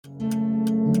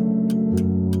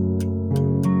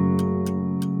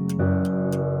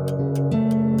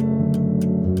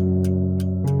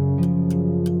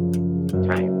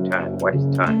What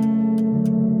is time?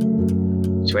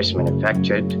 Swiss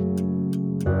manufactured,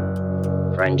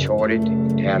 French hoarded,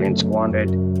 Italian squandered.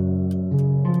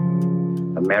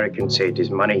 Americans say it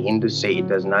is money, Hindus say it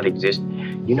does not exist.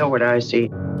 You know what I see?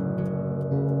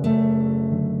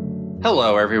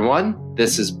 Hello, everyone.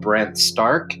 This is Brent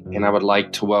Stark, and I would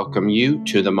like to welcome you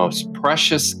to the Most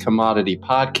Precious Commodity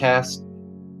Podcast,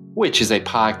 which is a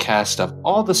podcast of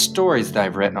all the stories that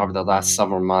I've written over the last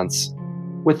several months,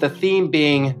 with the theme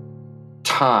being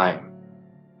time.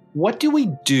 What do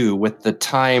we do with the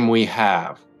time we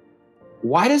have?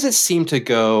 Why does it seem to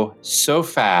go so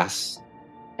fast?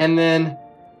 And then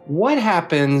what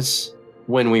happens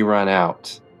when we run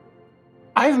out?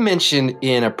 I've mentioned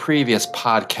in a previous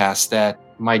podcast that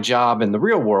my job in the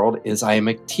real world is I am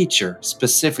a teacher,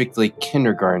 specifically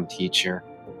kindergarten teacher.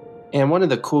 And one of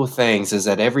the cool things is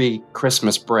that every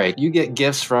Christmas break, you get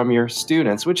gifts from your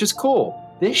students, which is cool.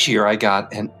 This year, I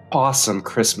got an awesome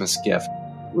Christmas gift.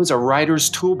 It was a writer's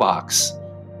toolbox.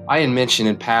 I had mentioned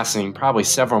in passing probably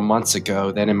several months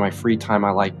ago that in my free time, I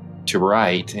like to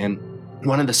write. And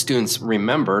one of the students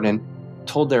remembered and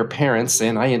told their parents,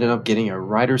 and I ended up getting a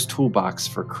writer's toolbox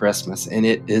for Christmas, and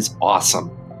it is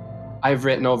awesome. I've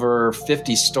written over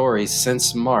 50 stories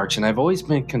since March, and I've always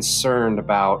been concerned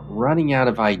about running out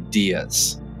of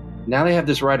ideas. Now they have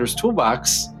this writer's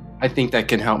toolbox, I think that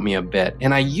can help me a bit.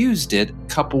 And I used it a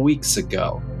couple weeks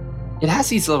ago. It has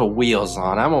these little wheels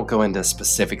on. I won't go into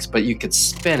specifics, but you could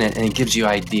spin it and it gives you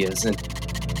ideas. And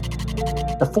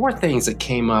the four things that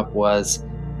came up was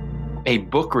a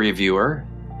book reviewer,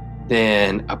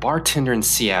 then a bartender in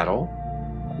Seattle,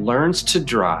 learns to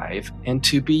drive, and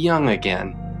to be young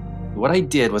again. What I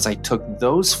did was I took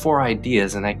those four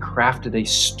ideas and I crafted a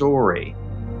story.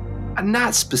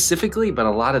 Not specifically, but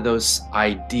a lot of those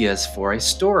ideas for a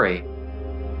story.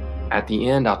 At the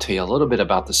end, I'll tell you a little bit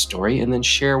about the story and then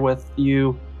share with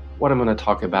you what I'm going to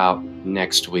talk about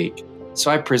next week.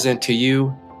 So I present to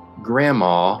you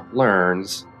Grandma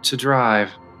Learns to Drive.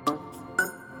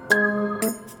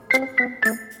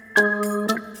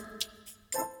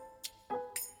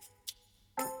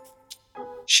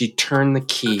 She turned the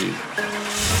key,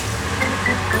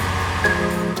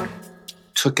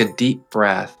 took a deep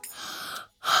breath,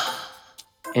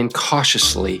 and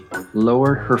cautiously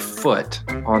lowered her foot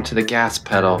onto the gas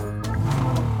pedal.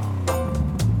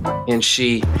 And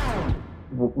she...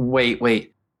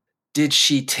 Wait. Did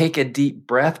she take a deep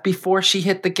breath before she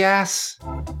hit the gas?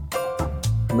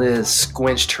 Liz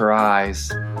squinched her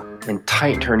eyes and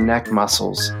tightened her neck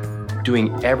muscles,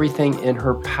 doing everything in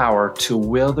her power to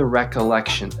will the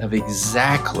recollection of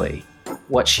exactly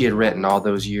what she had written all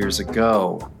those years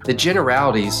ago. The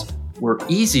generalities were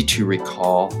easy to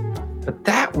recall, but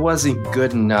that wasn't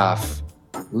good enough.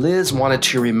 Liz wanted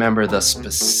to remember the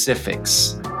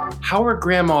specifics. How her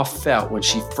grandma felt when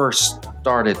she first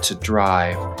started to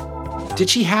drive. Did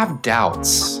she have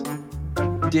doubts?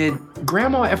 Did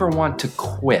grandma ever want to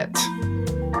quit?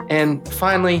 And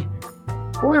finally,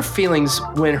 what were her feelings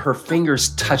when her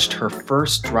fingers touched her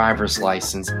first driver's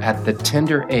license at the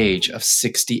tender age of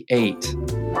 68?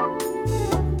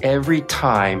 Every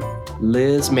time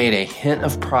Liz made a hint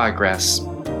of progress,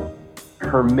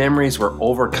 her memories were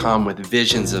overcome with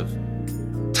visions of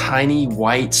tiny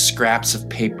white scraps of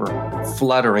paper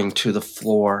fluttering to the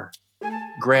floor.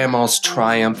 Grandma's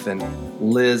triumph and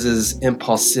Liz's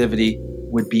impulsivity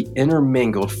would be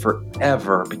intermingled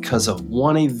forever because of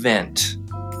one event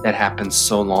that happened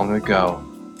so long ago.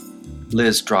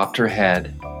 Liz dropped her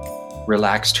head,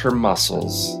 relaxed her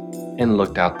muscles, and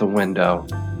looked out the window.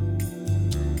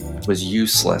 It was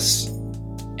useless.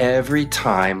 Every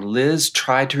time Liz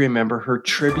tried to remember her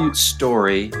tribute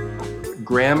story,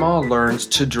 Grandma Learns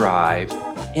to Drive,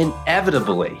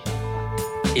 inevitably,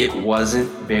 it wasn't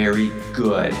very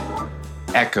good,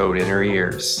 echoed in her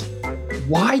ears.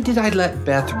 Why did I let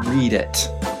Beth read it?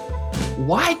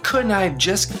 Why couldn't I have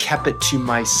just kept it to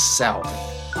myself?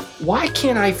 Why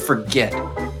can't I forget?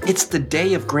 It's the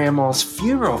day of Grandma's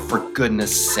funeral, for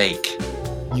goodness sake.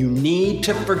 You need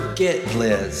to forget,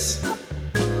 Liz.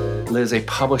 Liz, a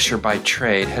publisher by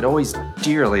trade, had always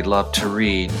dearly loved to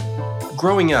read.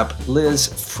 Growing up, Liz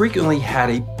frequently had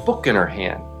a book in her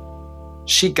hand.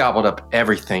 She gobbled up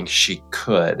everything she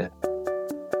could.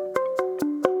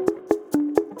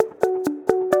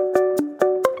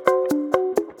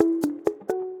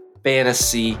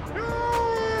 Fantasy,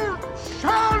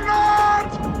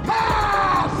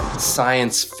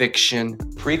 science fiction,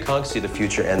 Precogs see the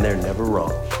future and they're never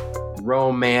wrong.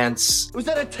 romance. Was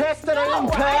that a test that I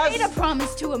didn't I pass? made a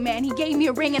promise to a man. He gave me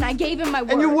a ring and I gave him my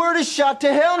word. And your word is shot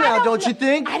to hell now, don't you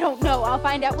think? I don't know. I'll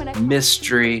find out when I...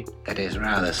 Mystery. That is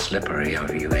rather slippery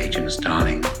of you, Agent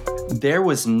Starling. There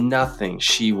was nothing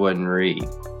she wouldn't read.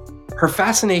 Her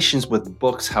fascinations with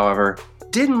books, however,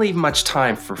 didn't leave much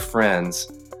time for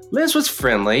friends. Liz was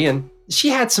friendly and she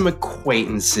had some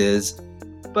acquaintances,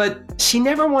 but she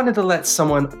never wanted to let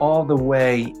someone all the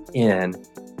way in.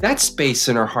 That space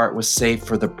in her heart was saved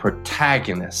for the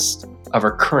protagonist of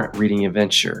her current reading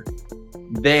adventure.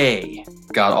 They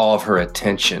got all of her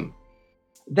attention.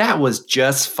 That was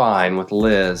just fine with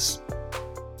Liz.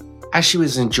 As she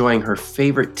was enjoying her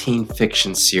favorite teen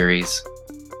fiction series,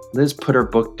 Liz put her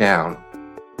book down,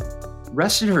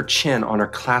 rested her chin on her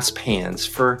clasped hands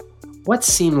for what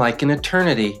seemed like an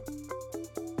eternity.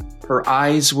 Her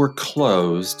eyes were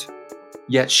closed,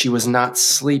 yet she was not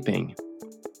sleeping.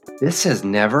 This has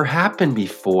never happened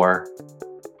before.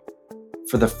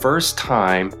 For the first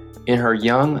time in her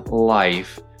young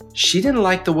life, she didn't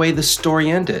like the way the story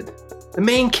ended. The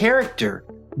main character,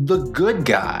 the good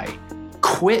guy,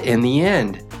 quit in the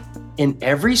end. In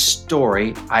every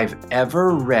story I've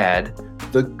ever read,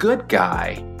 the good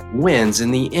guy wins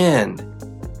in the end.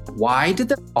 Why did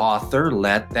the author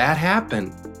let that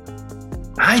happen?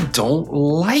 I don't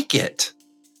like it.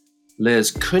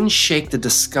 Liz couldn't shake the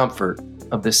discomfort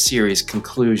of the series'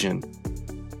 conclusion.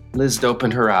 Liz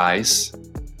opened her eyes,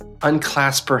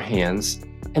 unclasped her hands,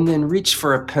 and then reached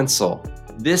for a pencil.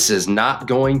 This is not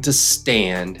going to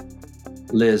stand.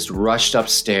 Liz rushed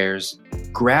upstairs,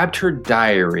 grabbed her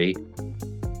diary,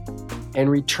 and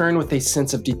returned with a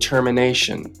sense of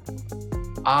determination.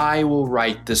 I will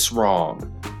right this wrong.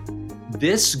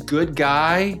 This good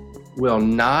guy will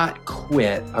not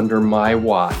quit under my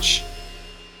watch.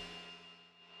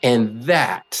 And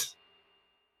that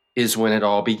is when it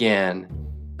all began.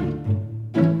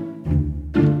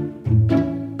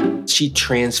 She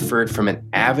transferred from an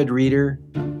avid reader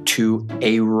to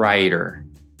a writer.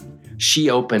 She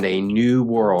opened a new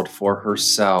world for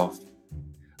herself.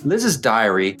 Liz's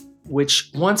diary,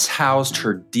 which once housed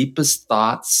her deepest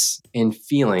thoughts and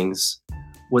feelings,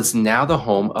 was now the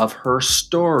home of her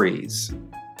stories,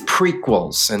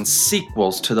 prequels and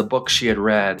sequels to the books she had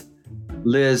read.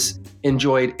 Liz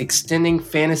enjoyed extending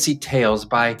fantasy tales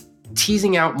by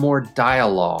teasing out more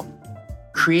dialogue,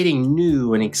 creating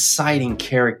new and exciting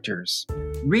characters.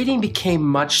 Reading became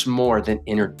much more than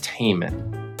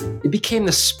entertainment. It became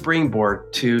the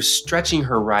springboard to stretching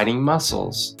her writing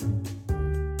muscles.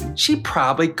 She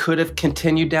probably could have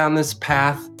continued down this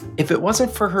path if it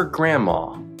wasn't for her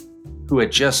grandma, who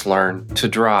had just learned to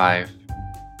drive.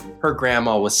 Her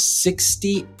grandma was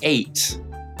 68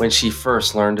 when she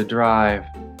first learned to drive.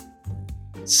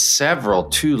 Several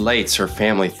too lates, her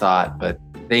family thought, but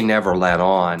they never let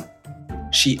on.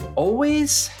 She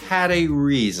always had a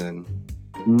reason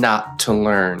not to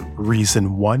learn.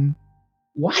 Reason 1.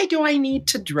 Why do I need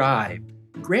to drive?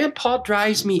 Grandpa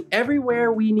drives me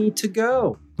everywhere we need to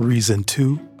go. Reason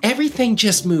 2. Everything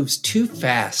just moves too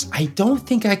fast. I don't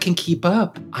think I can keep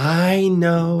up. I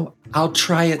know. I'll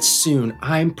try it soon.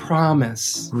 I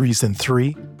promise. Reason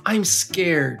 3. I'm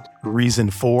scared. Reason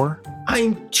 4.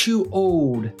 I'm too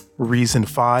old. Reason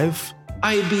 5.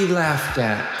 I'd be laughed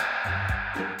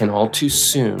at. And all too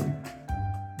soon,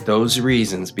 those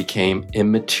reasons became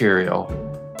immaterial.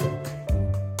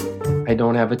 I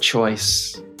don't have a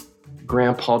choice.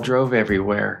 Grandpa drove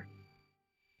everywhere.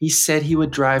 He said he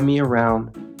would drive me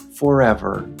around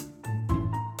forever.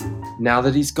 Now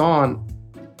that he's gone,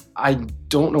 I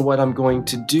don't know what I'm going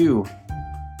to do.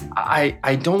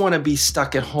 I don't want to be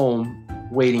stuck at home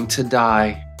waiting to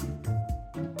die.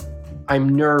 I'm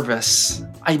nervous.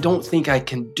 I don't think I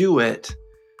can do it,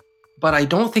 but I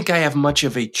don't think I have much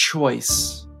of a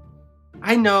choice.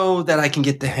 I know that I can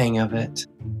get the hang of it.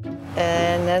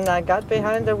 And then I got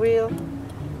behind the wheel,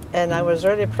 and I was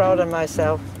really proud of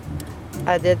myself.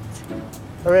 I did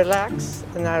relax,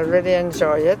 and I really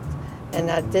enjoy it. And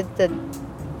I did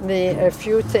a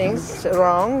few things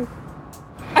wrong.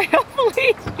 I don't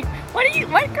believe you. What are you,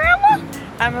 my grandma?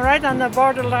 I'm right on the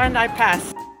borderline. I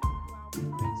passed.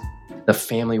 The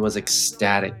family was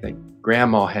ecstatic that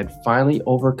Grandma had finally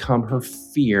overcome her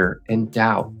fear and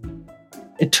doubt.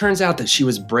 It turns out that she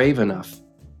was brave enough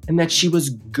and that she was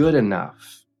good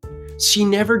enough. She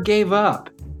never gave up.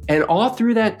 And all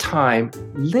through that time,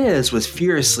 Liz was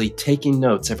furiously taking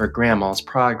notes of her grandma's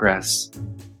progress.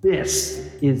 This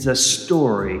is a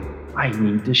story I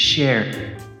need to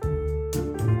share.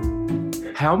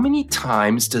 How many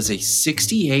times does a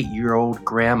 68-year-old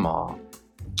grandma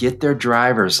get their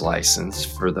driver's license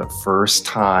for the first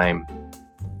time?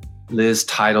 Liz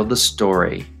titled the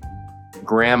story,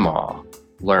 Grandma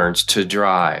Learns to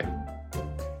Drive.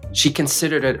 She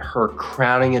considered it her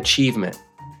crowning achievement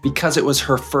because it was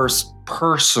her first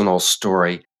personal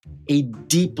story a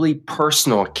deeply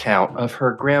personal account of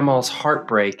her grandma's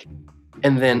heartbreak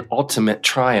and then ultimate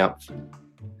triumph.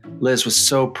 Liz was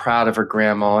so proud of her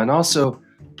grandma and also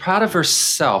proud of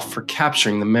herself for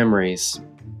capturing the memories.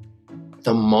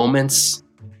 The moments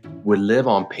would live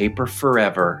on paper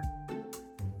forever,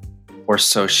 or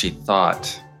so she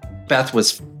thought. Beth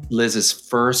was Liz's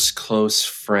first close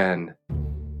friend.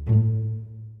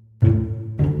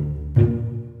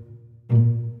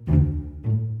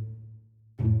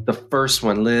 The first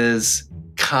one Liz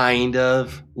kind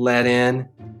of let in.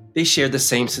 They shared the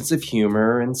same sense of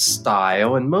humor and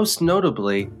style, and most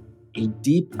notably, a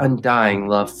deep, undying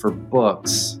love for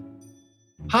books.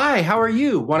 Hi, how are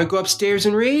you? Want to go upstairs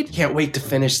and read? Can't wait to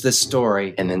finish this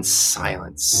story. And then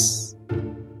silence.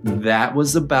 That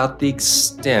was about the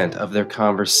extent of their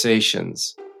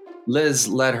conversations. Liz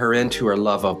let her into her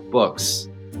love of books,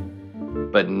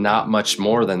 but not much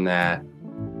more than that.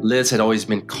 Liz had always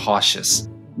been cautious,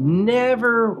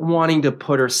 never wanting to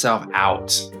put herself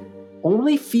out,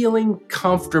 only feeling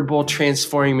comfortable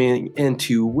transforming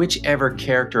into whichever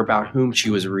character about whom she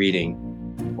was reading.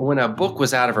 When a book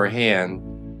was out of her hand,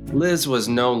 Liz was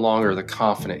no longer the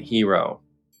confident hero.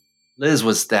 Liz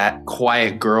was that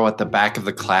quiet girl at the back of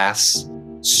the class,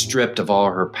 stripped of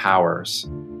all her powers.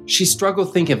 She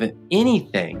struggled thinking of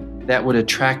anything that would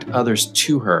attract others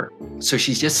to her, so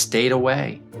she just stayed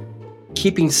away,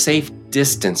 keeping safe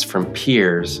distance from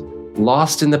peers,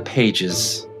 lost in the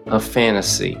pages of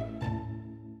fantasy.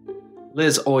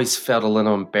 Liz always felt a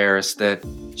little embarrassed that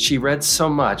she read so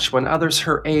much when others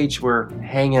her age were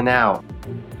hanging out.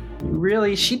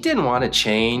 Really, she didn't want to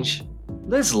change.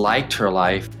 Liz liked her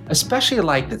life, especially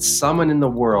liked that someone in the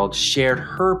world shared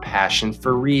her passion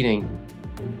for reading.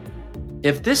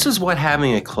 If this was what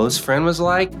having a close friend was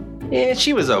like,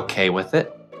 she was okay with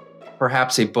it.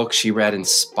 Perhaps a book she read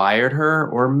inspired her,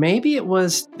 or maybe it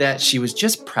was that she was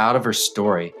just proud of her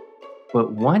story.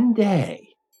 But one day,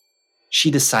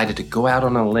 she decided to go out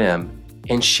on a limb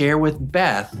and share with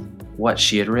Beth what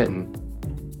she had written.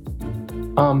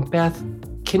 Beth,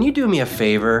 can you do me a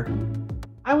favor?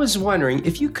 I was wondering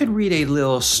if you could read a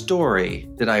little story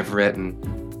that I've written.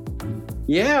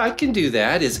 Yeah, I can do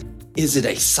that. Is it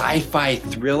a sci-fi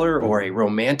thriller or a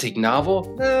romantic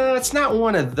novel? No, it's not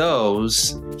one of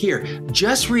those. Here,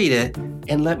 just read it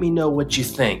and let me know what you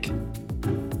think.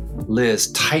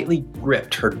 Liz tightly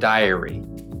gripped her diary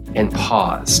and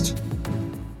paused.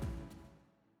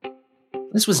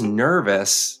 Liz was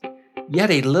nervous,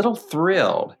 yet a little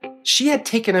thrilled. She had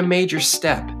taken a major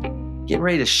step, getting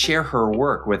ready to share her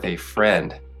work with a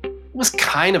friend. It was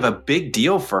kind of a big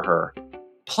deal for her.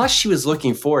 Plus, she was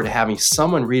looking forward to having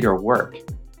someone read her work,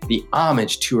 the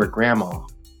homage to her grandma.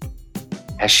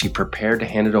 As she prepared to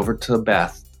hand it over to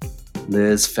Beth,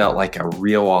 Liz felt like a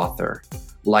real author,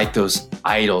 like those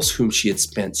idols whom she had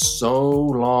spent so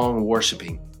long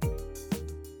worshiping.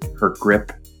 Her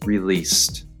grip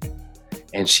released,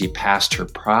 and she passed her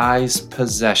prized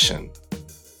possession.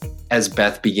 As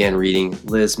Beth began reading,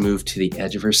 Liz moved to the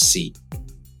edge of her seat.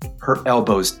 Her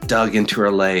elbows dug into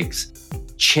her legs,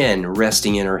 chin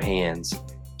resting in her hands,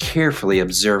 carefully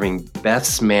observing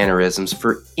Beth's mannerisms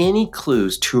for any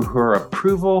clues to her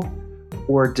approval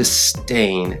or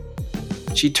disdain.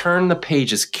 She turned the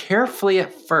pages carefully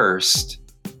at first,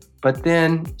 but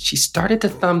then she started to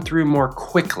thumb through more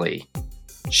quickly.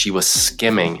 She was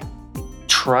skimming,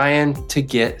 trying to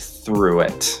get through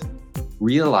it,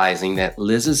 realizing that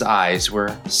Liz's eyes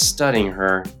were studying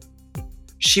her.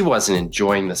 She wasn't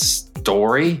enjoying the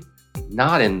story,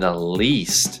 not in the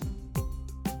least.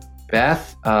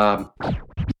 Beth,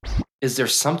 is there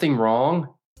something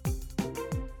wrong?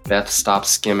 Beth stopped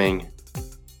skimming,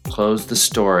 closed the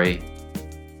story,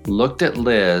 looked at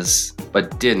Liz,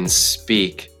 but didn't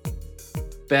speak.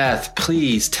 Beth,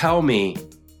 please tell me.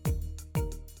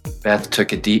 Beth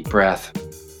took a deep breath.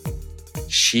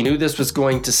 She knew this was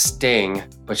going to sting,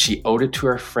 but she owed it to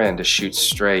her friend to shoot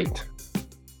straight.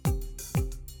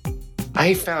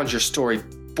 I found your story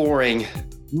boring.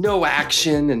 No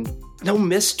action and no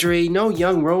mystery, no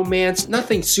young romance,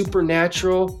 nothing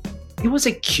supernatural. It was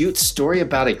a cute story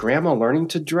about a grandma learning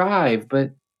to drive,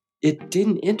 but it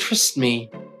didn't interest me.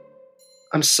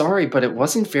 I'm sorry, but it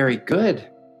wasn't very good.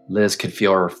 Liz could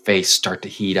feel her face start to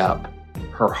heat up,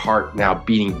 her heart now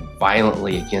beating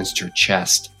violently against her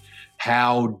chest.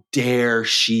 How dare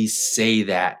she say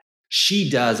that? She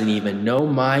doesn't even know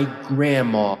my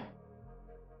grandma.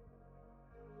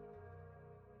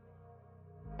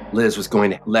 Liz was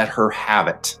going to let her have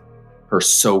it. Her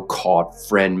so-called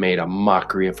friend made a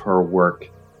mockery of her work.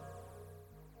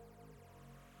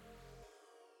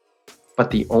 But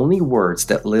the only words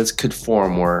that Liz could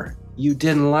form were, You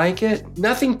didn't like it?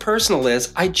 Nothing personal,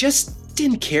 Liz. I just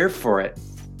didn't care for it.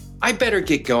 I better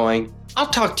get going. I'll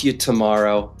talk to you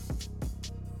tomorrow.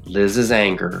 Liz's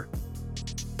anger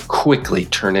quickly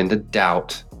turned into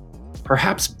doubt.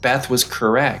 Perhaps Beth was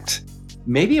correct.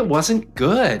 Maybe it wasn't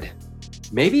good.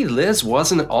 Maybe Liz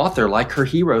wasn't an author like her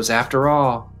heroes after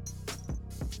all.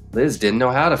 Liz didn't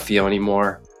know how to feel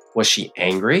anymore. Was she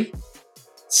angry,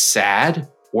 sad,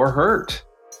 or hurt?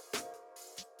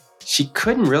 She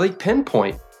couldn't really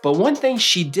pinpoint, but one thing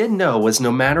she did know was no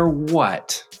matter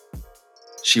what,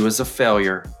 she was a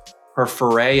failure. Her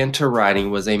foray into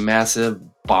writing was a massive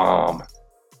bomb.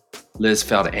 Liz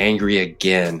felt angry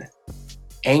again.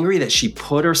 Angry that she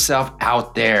put herself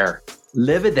out there.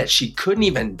 Livid that she couldn't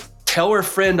even tell her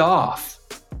friend off.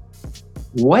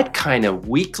 What kind of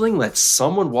weakling lets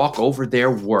someone walk over their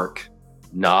work?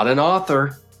 Not an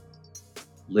author.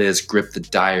 Liz gripped the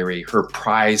diary, her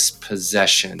prized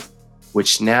possession,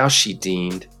 which now she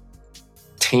deemed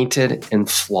tainted and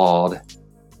flawed.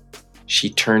 She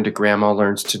turned to Grandma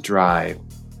Learns to Drive,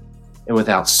 and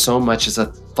without so much as a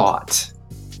thought,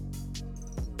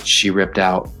 she ripped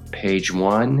out page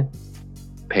 1,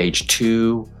 page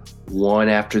 2, one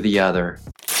after the other.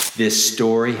 This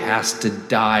story has to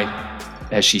die,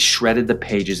 as she shredded the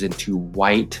pages into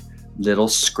white little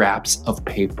scraps of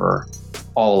paper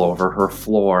all over her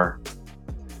floor.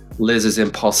 Liz's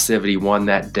impulsivity won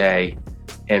that day,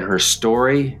 and her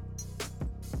story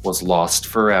was lost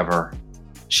forever.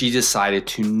 She decided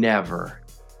to never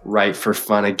write for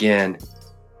fun again.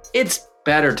 It's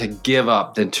better to give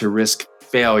up than to risk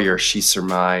failure, she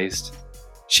surmised.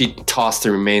 She tossed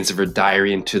the remains of her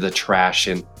diary into the trash,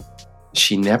 and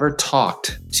she never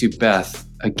talked to Beth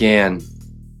again.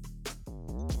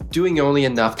 Doing only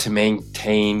enough to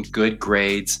maintain good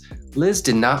grades, Liz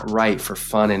did not write for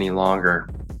fun any longer.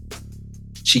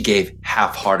 She gave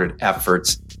half-hearted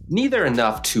efforts, neither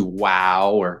enough to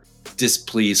wow or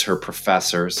displease her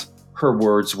professors. Her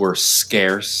words were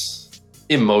scarce,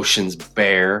 emotions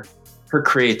bare, her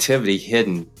creativity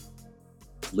hidden.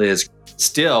 Liz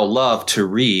still loved to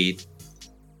read.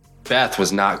 Beth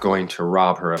was not going to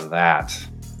rob her of that.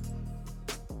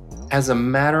 As a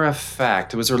matter of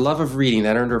fact, it was her love of reading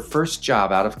that earned her first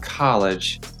job out of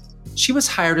college. She was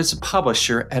hired as a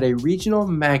publisher at a regional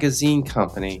magazine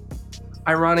company.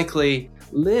 Ironically,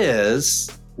 Liz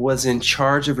was in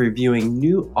charge of reviewing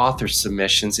new author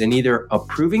submissions and either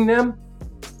approving them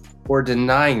or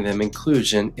denying them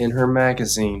inclusion in her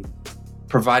magazine.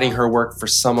 Providing her work for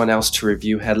someone else to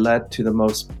review had led to the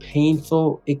most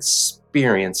painful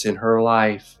experience in her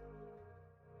life.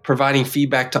 Providing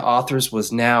feedback to authors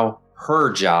was now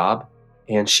her job,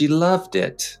 and she loved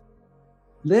it.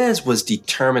 Liz was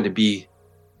determined to be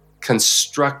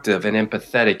constructive and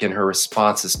empathetic in her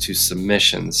responses to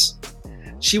submissions.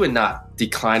 She would not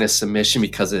decline a submission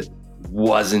because it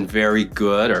wasn't very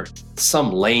good or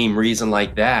some lame reason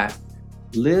like that.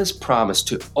 Liz promised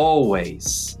to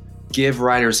always give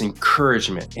writers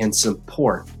encouragement and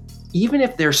support, even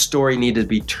if their story needed to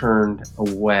be turned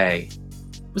away.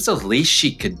 It was the least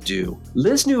she could do.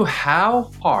 Liz knew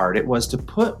how hard it was to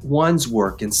put one's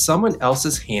work in someone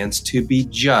else's hands to be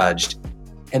judged,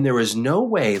 and there was no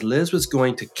way Liz was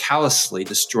going to callously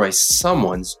destroy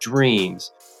someone's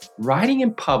dreams. Writing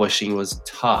and publishing was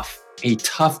tough, a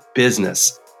tough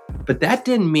business, but that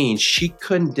didn't mean she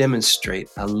couldn't demonstrate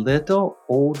a little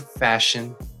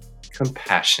old-fashioned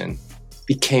compassion.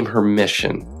 Became her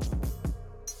mission.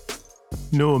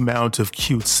 No amount of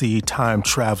cutesy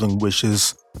time-traveling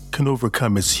wishes can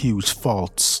overcome its huge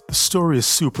faults. The story is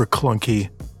super clunky,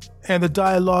 and the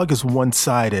dialogue is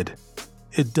one-sided.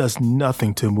 It does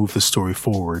nothing to move the story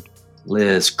forward.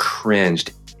 Liz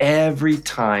cringed every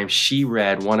time she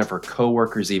read one of her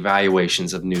coworkers'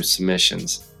 evaluations of new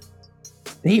submissions.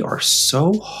 They are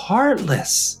so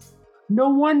heartless. No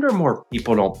wonder more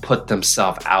people don't put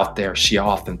themselves out there, she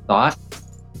often thought.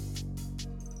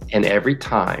 And every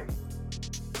time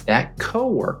that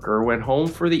coworker went home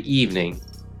for the evening,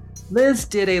 Liz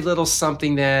did a little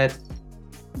something that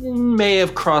may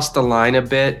have crossed the line a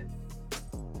bit,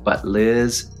 but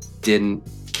Liz didn't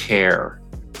care.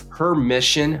 Her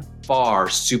mission far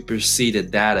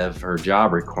superseded that of her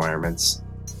job requirements.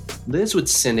 Liz would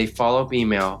send a follow-up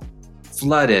email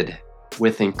flooded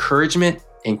with encouragement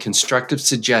and constructive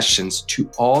suggestions to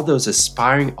all those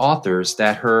aspiring authors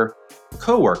that her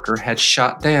coworker had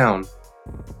shot down.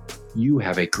 You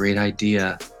have a great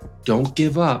idea. Don't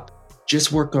give up.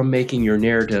 Just work on making your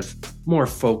narrative more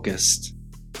focused.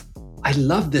 I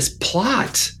love this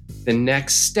plot. The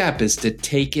next step is to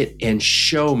take it and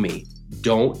show me.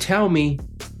 Don't tell me,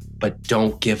 but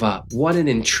don't give up. What an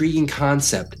intriguing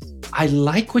concept. I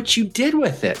like what you did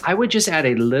with it. I would just add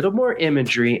a little more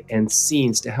imagery and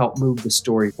scenes to help move the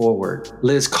story forward.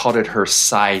 Liz called it her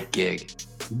side gig.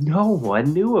 No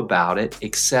one knew about it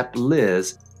except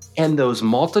Liz and those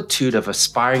multitude of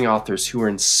aspiring authors who are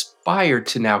inspired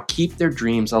to now keep their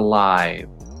dreams alive.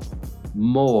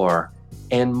 More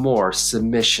and more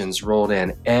submissions rolled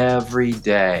in every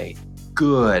day.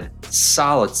 Good,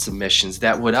 solid submissions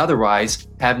that would otherwise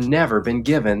have never been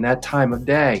given that time of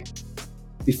day.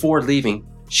 Before leaving,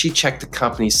 she checked the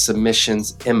company's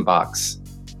submissions inbox.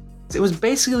 It was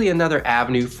basically another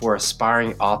avenue for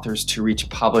aspiring authors to reach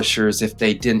publishers if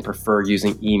they didn't prefer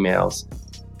using emails.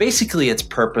 Basically, its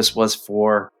purpose was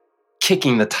for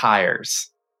kicking the tires.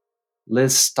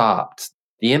 Liz stopped.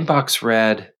 The inbox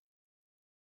read,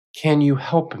 "Can you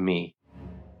help me?"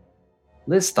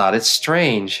 Liz thought it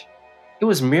strange. It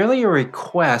was merely a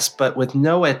request, but with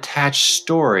no attached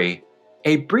story.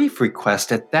 A brief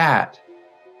request at that.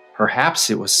 Perhaps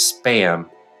it was spam.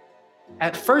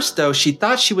 At first, though, she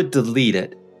thought she would delete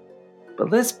it.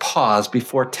 But Liz paused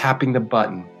before tapping the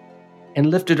button and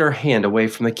lifted her hand away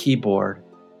from the keyboard.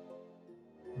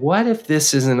 What if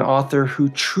this is an author who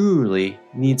truly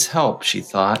needs help, she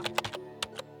thought.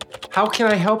 How can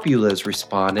I help you, Liz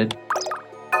responded.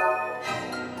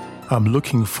 I'm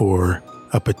looking for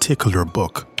a particular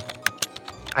book.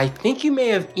 I think you may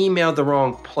have emailed the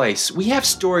wrong place. We have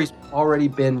stories already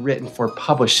been written for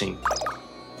publishing.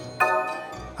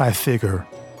 I figure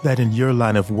that in your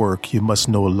line of work, you must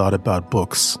know a lot about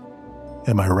books.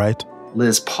 Am I right?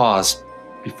 Liz paused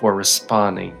before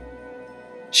responding.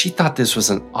 She thought this was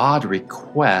an odd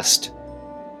request,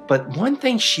 but one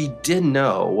thing she did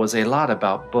know was a lot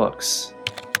about books.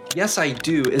 Yes, I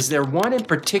do. Is there one in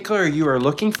particular you are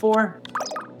looking for?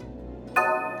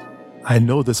 I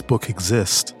know this book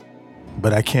exists,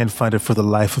 but I can't find it for the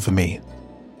life of me.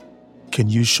 Can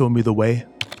you show me the way?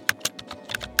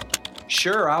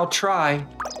 Sure, I'll try.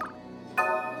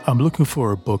 I'm looking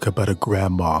for a book about a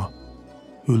grandma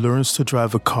who learns to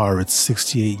drive a car at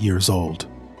 68 years old.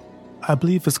 I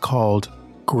believe it's called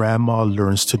Grandma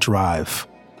Learns to Drive.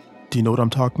 Do you know what I'm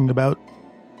talking about?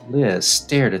 Liz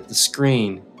stared at the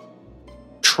screen,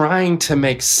 trying to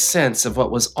make sense of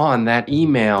what was on that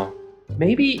email.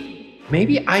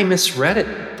 Maybe I misread it.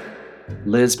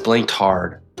 Liz blinked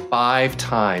hard, 5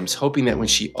 times, hoping that when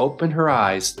she opened her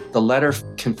eyes, the letter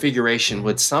configuration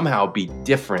would somehow be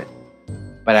different.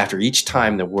 But after each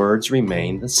time, the words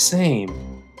remained the same.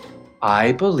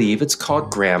 I believe it's called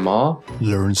Grandma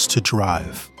Learns to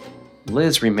Drive.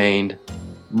 Liz remained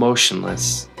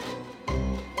motionless.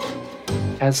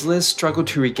 As Liz struggled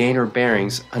to regain her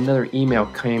bearings, another email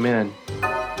came in.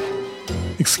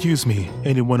 Excuse me,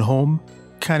 anyone home?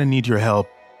 Kinda need your help.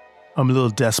 I'm a little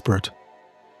desperate.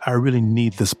 I really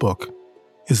need this book.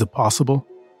 Is it possible?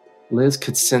 Liz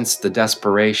could sense the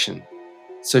desperation,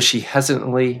 so she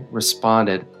hesitantly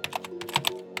responded,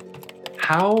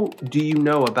 How do you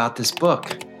know about this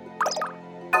book?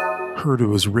 Heard it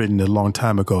was written a long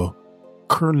time ago.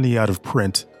 Currently out of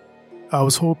print. I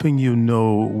was hoping you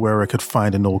know where I could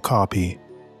find an old copy.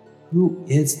 Who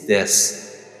is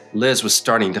this? Liz was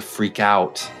starting to freak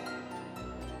out.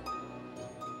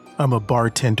 I'm a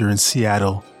bartender in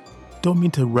Seattle. Don't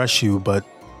mean to rush you, but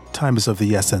time is of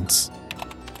the essence.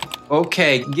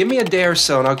 Okay, give me a day or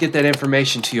so and I'll get that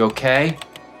information to you, okay?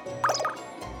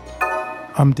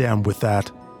 I'm down with that.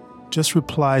 Just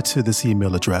reply to this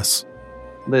email address.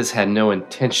 Liz had no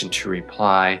intention to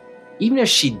reply. Even if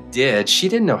she did, she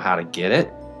didn't know how to get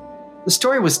it. The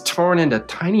story was torn into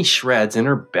tiny shreds in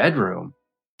her bedroom.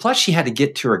 Plus, she had to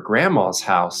get to her grandma's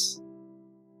house.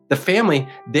 The family,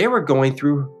 they were going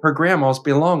through her grandma's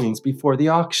belongings before the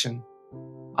auction.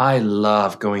 I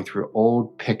love going through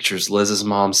old pictures, Liz's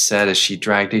mom said as she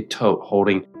dragged a tote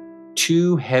holding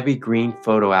 2 heavy green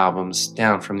photo albums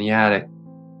down from the attic.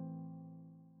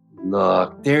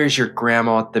 Look, there's your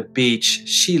grandma at the beach.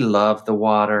 She loved the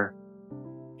water.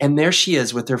 And there she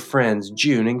is with her friends,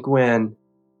 June and Gwen.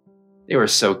 They were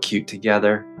so cute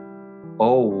together.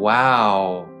 Oh,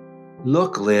 wow.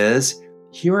 Look, Liz,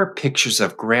 here are pictures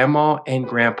of Grandma and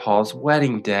Grandpa's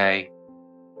wedding day.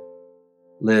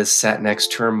 Liz sat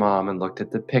next to her mom and looked at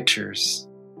the pictures.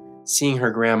 Seeing her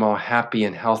grandma happy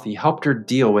and healthy helped her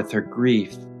deal with her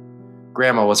grief.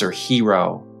 Grandma was her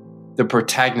hero, the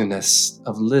protagonist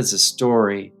of Liz's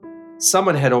story.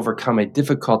 Someone had overcome a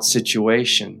difficult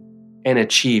situation and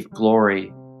achieved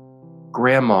glory.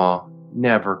 Grandma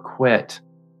never quit.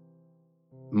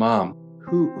 Mom,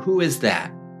 who is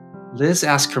that? Liz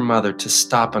asked her mother to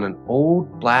stop on an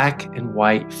old black and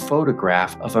white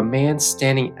photograph of a man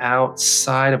standing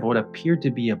outside of what appeared to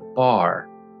be a bar.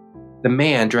 The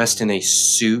man, dressed in a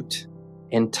suit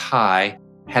and tie,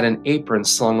 had an apron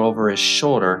slung over his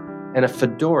shoulder, and a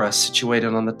fedora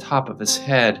situated on the top of his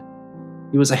head.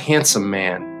 He was a handsome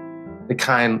man, the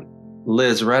kind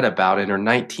Liz read about in her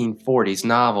 1940s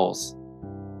novels.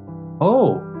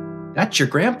 "Oh, that's your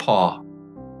grandpa."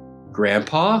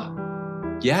 "Grandpa?"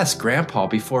 "Yes, Grandpa.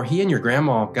 Before he and your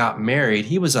grandma got married,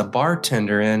 he was a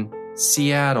bartender in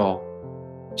Seattle,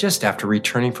 just after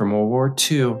returning from World War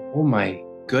II. "Oh my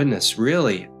goodness,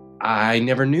 really? I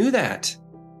never knew that."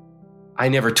 "I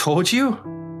never told you?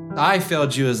 I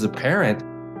failed you as a parent.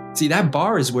 See, that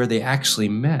bar is where they actually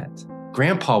met."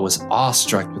 Grandpa was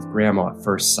awestruck with Grandma at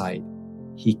first sight.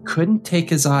 He couldn't take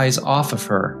his eyes off of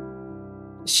her.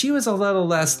 She was a little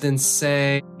less than,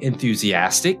 say,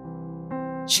 enthusiastic.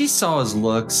 She saw his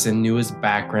looks and knew his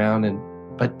background,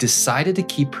 but decided to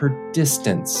keep her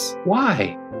distance.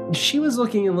 Why? She was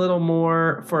looking a little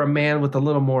more for a man with a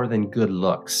little more than good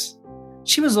looks.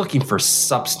 She was looking for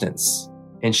substance,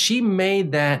 and she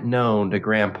made that known to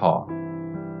Grandpa.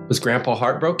 Was Grandpa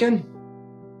heartbroken?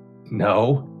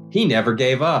 No, he never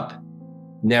gave up,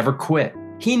 never quit.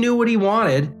 He knew what he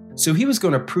wanted, so he was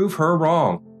going to prove her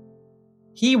wrong.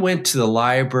 He went to the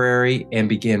library and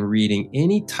began reading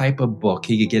any type of book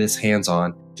he could get his hands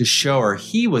on to show her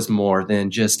he was more than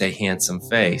just a handsome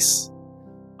face.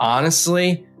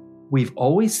 "Honestly, we've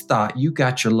always thought you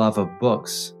got your love of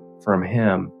books from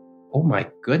him." "Oh my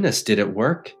goodness, did it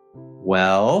work?"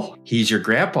 "Well, he's your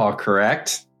grandpa,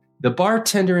 correct?" The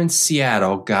bartender in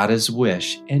Seattle got his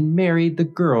wish and married the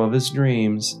girl of his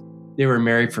dreams. They were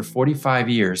married for 45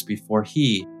 years before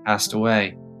he passed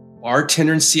away.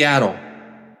 Bartender in Seattle.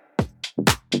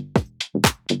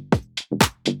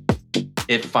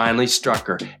 It finally struck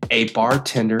her. A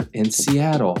bartender in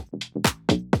Seattle.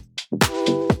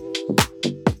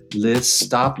 Liz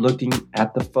stopped looking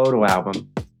at the photo album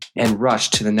and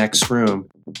rushed to the next room.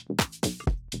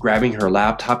 Grabbing her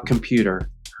laptop computer,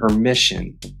 her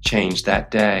mission changed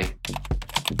that day.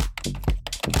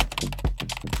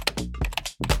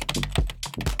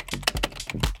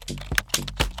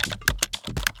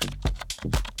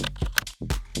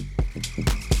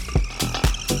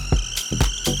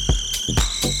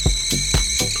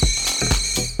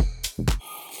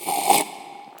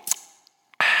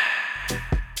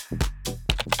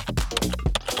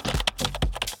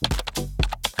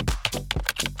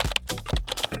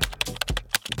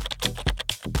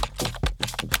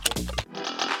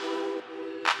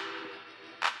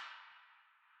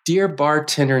 Dear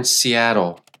bartender in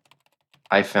Seattle,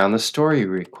 I found the story you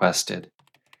requested.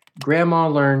 Grandma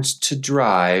Learns to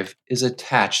Drive is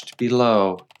attached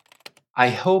below. I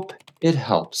hope it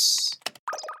helps.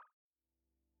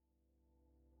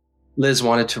 Liz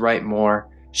wanted to write more.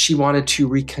 She wanted to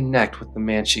reconnect with the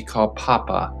man she called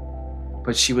Papa,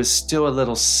 but she was still a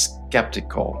little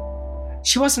skeptical.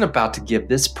 She wasn't about to give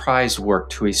this prized work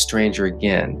to a stranger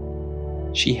again.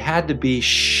 She had to be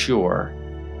sure.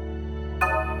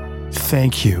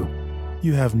 Thank you.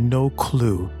 You have no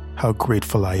clue how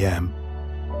grateful I am.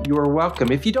 You are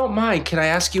welcome. If you don't mind, can I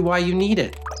ask you why you need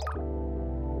it?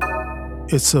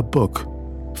 It's a book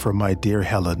for my dear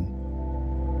Helen.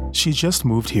 She just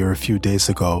moved here a few days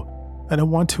ago, and I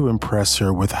want to impress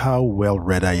her with how well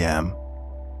read I am.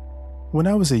 When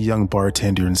I was a young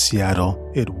bartender in Seattle,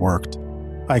 it worked.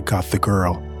 I got the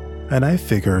girl, and I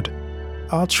figured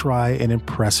I'll try and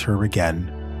impress her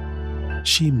again.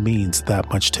 She means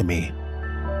that much to me.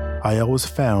 I always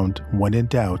found, when in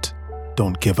doubt,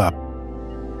 don't give up.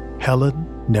 Helen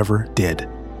never did.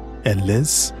 And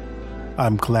Liz,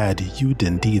 I'm glad you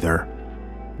didn't either.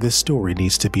 This story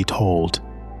needs to be told,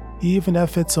 even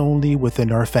if it's only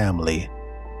within our family.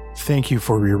 Thank you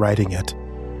for rewriting it.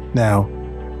 Now,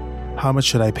 how much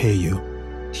should I pay you?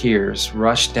 Tears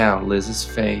rushed down Liz's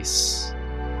face.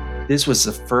 This was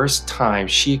the first time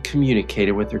she had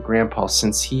communicated with her grandpa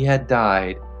since he had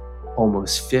died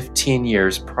almost 15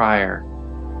 years prior.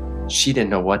 She didn't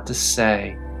know what to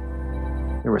say.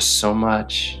 There was so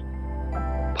much.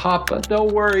 Papa, no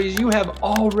worries, you have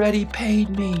already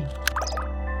paid me.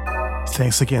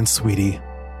 Thanks again, sweetie.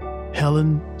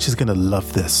 Helen, she's gonna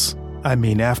love this. I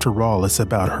mean, after all, it's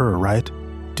about her, right?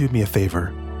 Do me a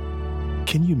favor.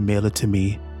 Can you mail it to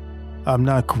me? I'm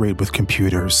not great with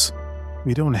computers.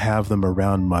 We don't have them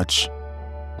around much.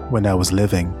 When I was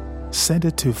living, send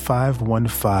it to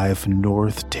 515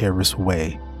 North Terrace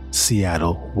Way,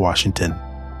 Seattle, Washington,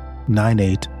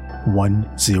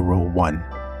 98101.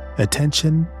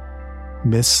 Attention,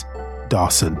 Miss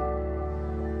Dawson.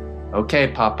 Okay,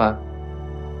 Papa.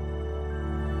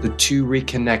 The two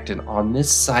reconnected on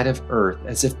this side of Earth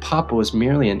as if Papa was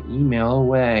merely an email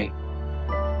away.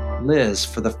 Liz,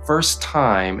 for the first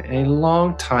time in a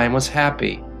long time, was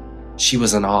happy. she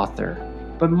was an author,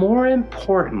 but more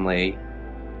importantly,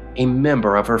 a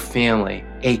member of her family,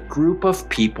 a group of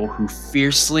people who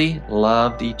fiercely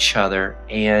loved each other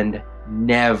and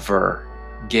never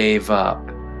gave up,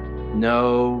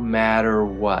 no matter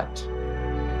what.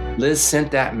 Liz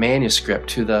sent that manuscript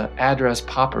to the address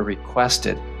Papa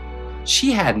requested.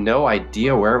 She had no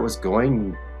idea where it was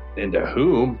going and to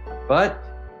whom, but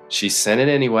she sent it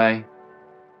anyway.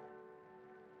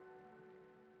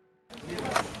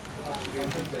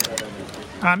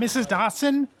 Mrs.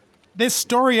 Dawson, this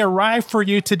story arrived for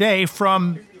you today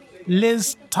from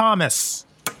Liz Thomas.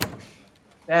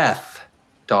 Beth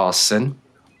Dawson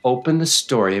opened the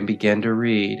story and began to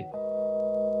read.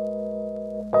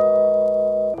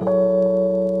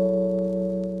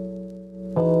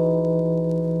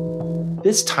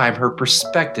 This time her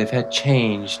perspective had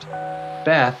changed.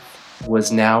 Beth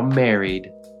was now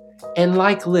married, and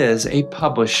like Liz, a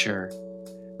publisher.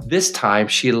 This time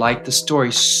she liked the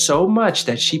story so much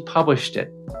that she published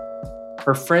it.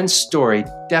 Her friend's story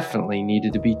definitely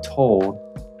needed to be told.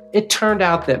 It turned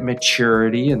out that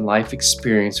maturity and life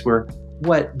experience were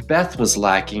what Beth was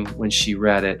lacking when she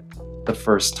read it the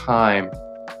first time.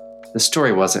 The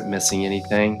story wasn't missing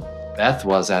anything. Beth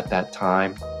was at that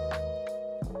time.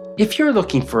 If you're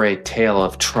looking for a tale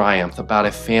of triumph about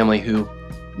a family who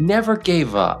never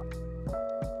gave up,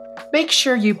 make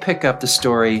sure you pick up the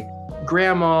story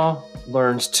Grandma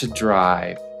Learns to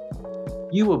Drive.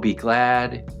 You will be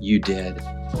glad you did.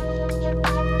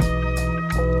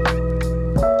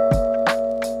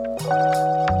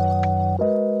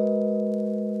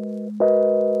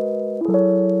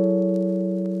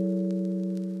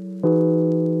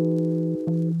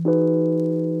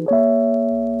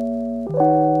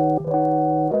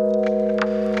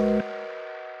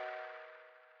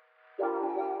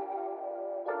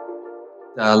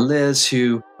 Liz,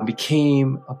 who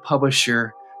became a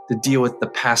publisher to deal with the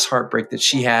past heartbreak that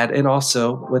she had and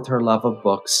also with her love of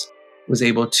books, was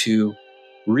able to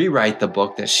rewrite the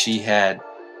book that she had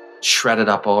shredded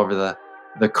up all over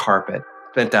the carpet.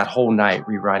 Spent that whole night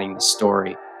rewriting the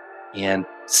story and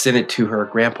sent it to her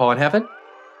grandpa in heaven.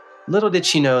 Little did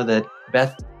she know that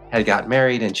Beth had got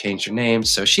married and changed her name,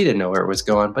 so she didn't know where it was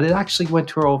going, but it actually went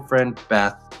to her old friend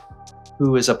Beth,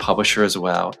 who is a publisher as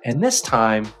well. And this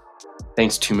time,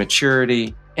 thanks to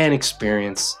maturity and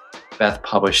experience, Beth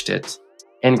published it,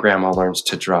 and Grandma Learns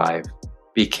to Drive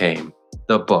became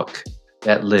the book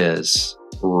that Liz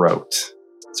wrote.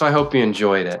 So I hope you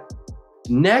enjoyed it.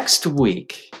 Next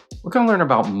week, we're going to learn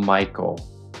about Michael.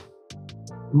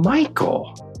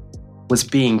 Michael was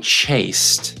being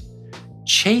chased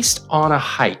on a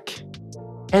hike.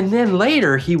 And then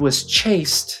later, he was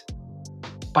chased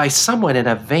by someone in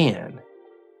a van.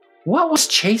 What was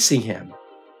chasing him?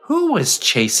 Who was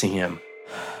chasing him?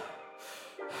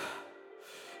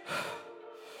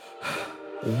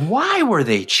 Why were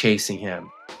they chasing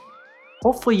him?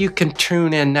 Hopefully you can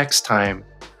tune in next time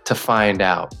to find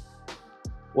out.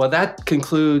 Well, that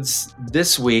concludes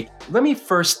this week. Let me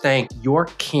first thank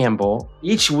York Campbell.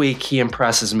 Each week he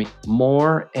impresses me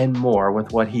more and more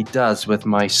with what he does with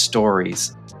my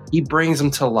stories. He brings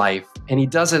them to life, and he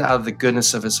does it out of the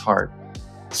goodness of his heart.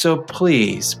 So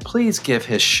please give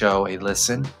his show a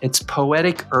listen. It's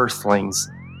Poetic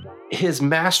Earthlings. His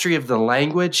mastery of the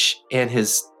language and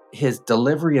his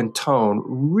delivery and tone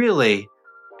really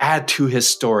add to his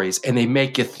stories, and they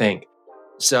make you think.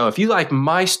 So if you like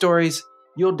my stories,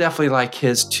 you'll definitely like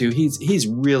his too. He's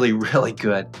really, really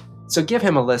good. So give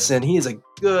him a listen. He is a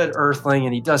good earthling,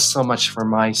 and he does so much for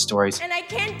my stories. And I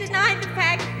can't deny the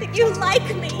fact that you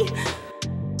like me.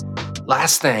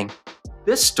 Last thing,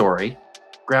 this story,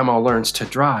 Grandma Learns to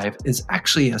Drive, is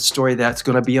actually a story that's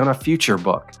going to be on a future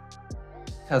book.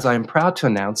 Because I am proud to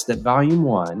announce that Volume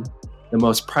 1, The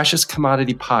Most Precious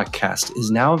Commodity Podcast, is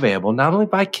now available not only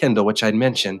by Kindle, which I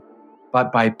mentioned,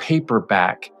 but by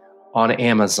paperback on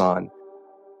Amazon.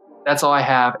 That's all I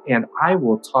have, and I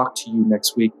will talk to you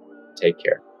next week. Take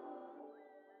care.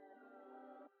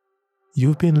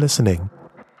 You've been listening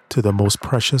to The Most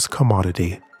Precious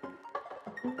Commodity.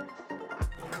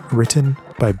 Written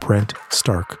by Brent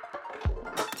Stark.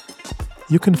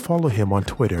 You can follow him on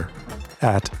Twitter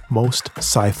at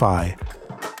MostSci-Fi.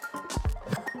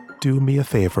 Do me a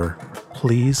favor,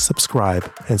 please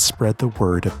subscribe and spread the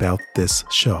word about this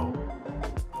show.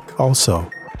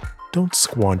 Also, don't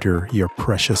squander your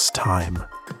precious time.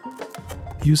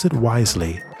 Use it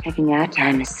wisely. Checking out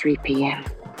time is 3 p.m.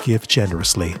 Give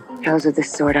generously. Fellows of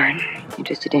this sort aren't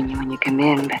interested in you when you come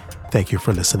in, but thank you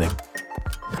for listening.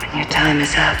 when your time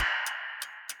is up,